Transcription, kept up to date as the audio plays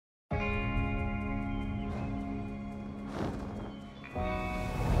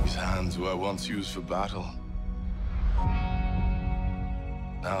hands were once used for battle.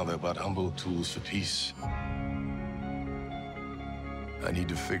 Now they're but humble tools for peace. I need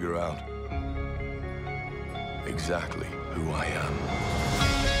to figure out exactly who I am.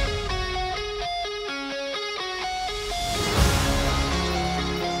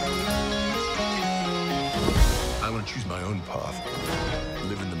 I want to choose my own path,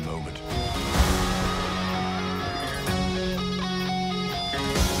 live in the moment.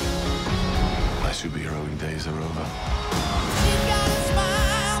 My superheroing days are over. She's got a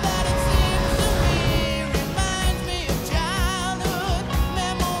smile that it seems to me reminds me of childhood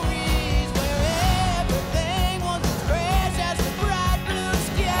memories where everything was as fresh as the bright blue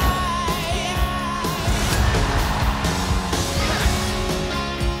sky.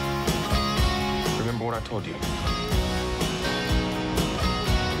 Remember what I told you?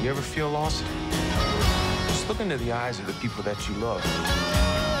 You ever feel lost? Just look into the eyes of the people that you love.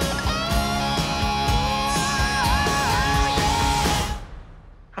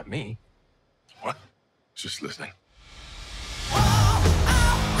 Not me. What? Just listening.